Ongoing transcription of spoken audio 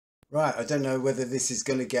Right, I don't know whether this is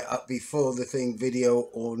going to get up before the thing video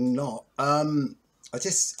or not. I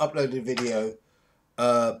just uploaded a video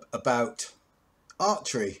about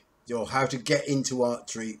archery, or how to get into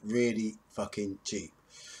archery really fucking cheap.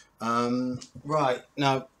 Right,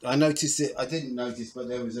 now I noticed it, I didn't notice, but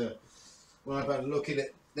there was when I had a look at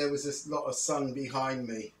it, there was a lot of sun behind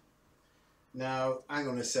me. Now, hang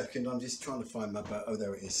on a second, I'm just trying to find my bow. Oh,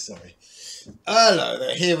 there it is, sorry. Hello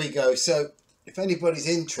there, here we go. So, if anybody's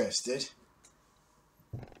interested,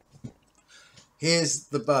 here's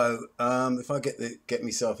the bow. If I get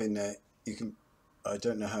myself in there, you can. I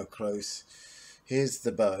don't know how close. Here's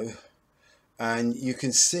the bow, and you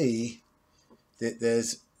can see that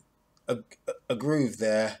there's a groove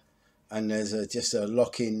there, and there's just a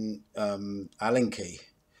lock-in Allen key,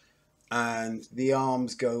 and the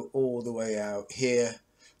arms go all the way out here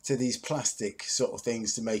to these plastic sort of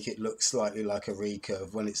things to make it look slightly like a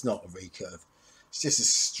recurve when it's not a recurve. It's just a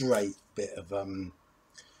straight bit of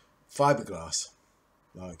fiberglass.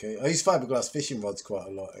 Okay, I use fiberglass fishing rods quite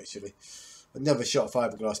a lot actually. I've never shot a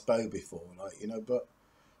fiberglass bow before, but I've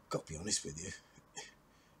got to be honest with you,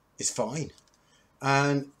 it's fine.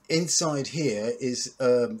 And inside here is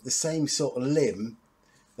the same sort of limb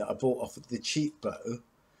that I bought off of the cheap bow,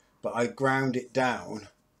 but I ground it down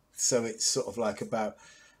so it's sort of like about,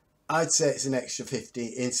 I'd say it's an extra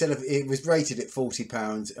 50. Instead of, it was rated at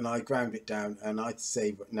 £40, and I ground it down, and I'd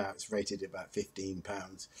say now it's rated at about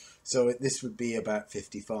 £15. So this would be about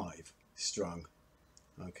 55 strung.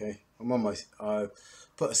 Okay, I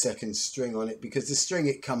put a second string on it because the string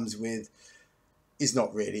it comes with is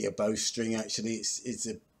not really a bowstring. Actually, it's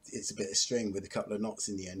a bit of string with a couple of knots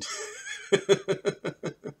in the end.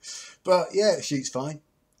 But yeah, it shoots fine.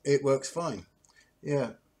 It works fine.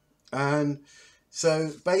 Yeah, and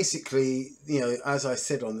so basically, as I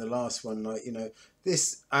said on the last one,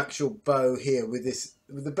 this actual bow here with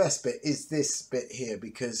the best bit is this bit here,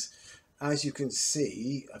 because as you can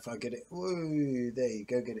see, if I get it, whoa, there you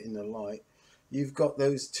go, get it in the light. You've got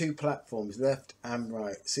those two platforms, left and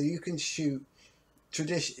right, so you can shoot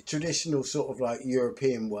traditional sort of like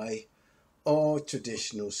European way, or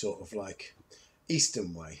traditional sort of like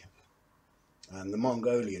Eastern way, and the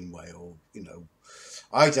Mongolian way, or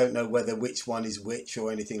I don't know whether which one is which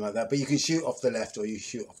or anything like that, but you can shoot off the left or you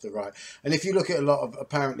shoot off the right. And if you look at a lot of,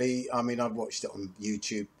 apparently, I mean, I've watched it on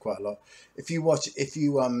YouTube quite a lot. If you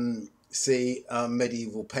see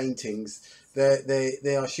medieval paintings,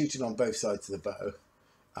 they are shooting on both sides of the bow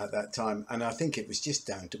at that time, and I think it was just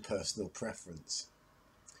down to personal preference.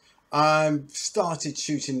 I started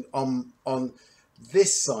shooting on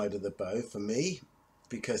this side of the bow for me,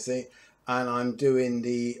 because and I'm doing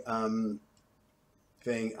the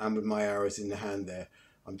thing, and with my arrows in the hand there,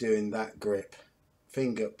 I'm doing that grip,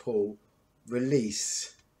 finger, pull,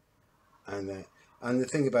 release, and the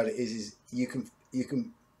thing about it is you can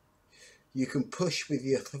push with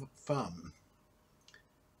your thumb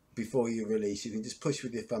before you release. You can just push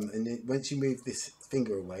with your thumb, and then once you move this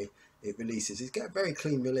finger away, it releases. It's got a very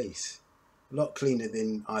clean release, a lot cleaner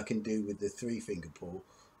than I can do with the 3-finger pull,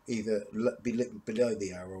 either below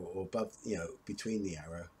the arrow or above, between the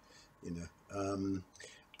arrow,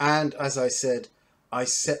 and as I said, I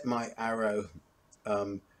set my arrow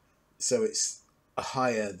so it's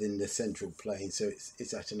higher than the central plane, so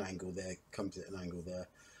it's at an angle there, comes at an angle there,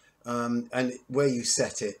 and where you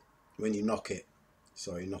set it when you knock it,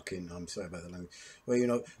 I'm sorry about the language, where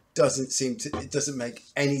it doesn't make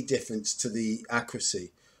any difference to the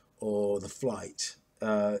accuracy or the flight.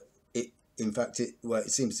 In fact, it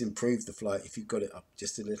seems to improve the flight if you've got it up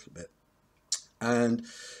just a little bit. And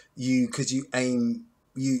because you aim,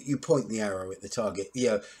 you point the arrow at the target.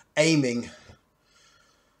 Aiming.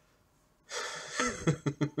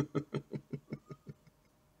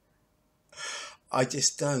 I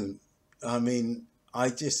just don't. I mean, I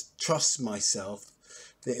just trust myself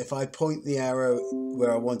that if I point the arrow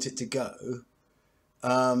where I want it to go,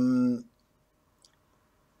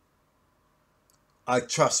 I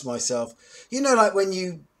trust myself. Like when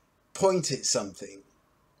you point at something,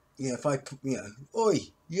 if I,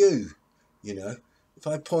 oi, if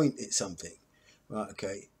I point at something, right,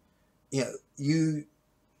 okay, you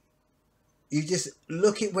just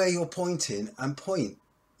look at where you're pointing and point,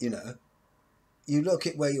 you look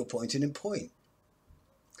at where you're pointing and point.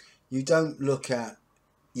 You don't look at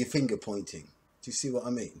your finger pointing. Do you see what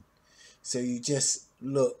I mean? So you just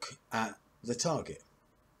look at the target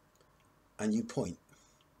and you point.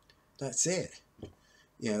 That's it.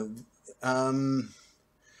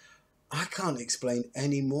 I can't explain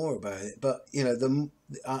any more about it, but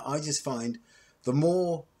I just find the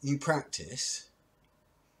more you practice,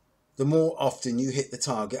 the more often you hit the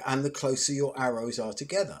target and the closer your arrows are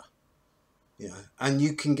together. you know, and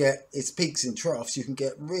you can get, it's peaks and troughs. You can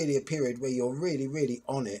get really a period where you're really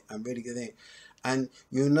on it and really good at it. And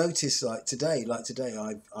you'll notice like today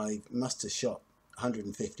I must have shot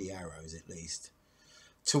 150 arrows at least.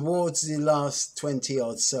 Towards the last 20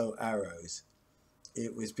 odd so arrows,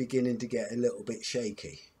 it was beginning to get a little bit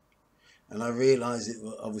shaky, and I realised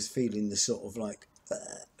I was feeling the sort of like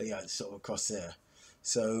yeah, sort of across there.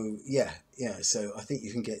 So yeah, so I think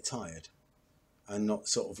you can get tired and not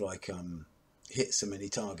sort of like hit so many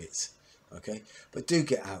targets. Okay, but do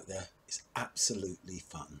get out there. It's absolutely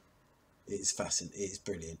fun. It's fascinating. It's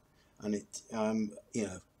brilliant, and it you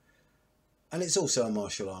know, and it's also a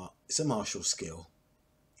martial art. It's a martial skill.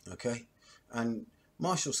 Okay, and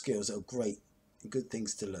martial skills are great, good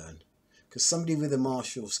things to learn, because somebody with a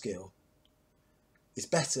martial skill is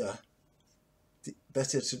better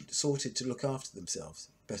sorted to look after themselves,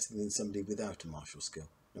 better than somebody without a martial skill,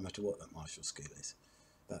 no matter what that martial skill is.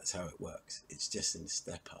 That's how it works. It's just a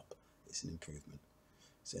step up. It's an improvement.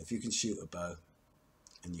 So if you can shoot a bow,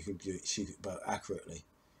 and you can shoot a bow accurately,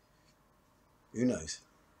 who knows?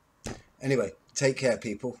 Anyway, take care,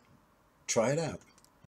 people. Try it out.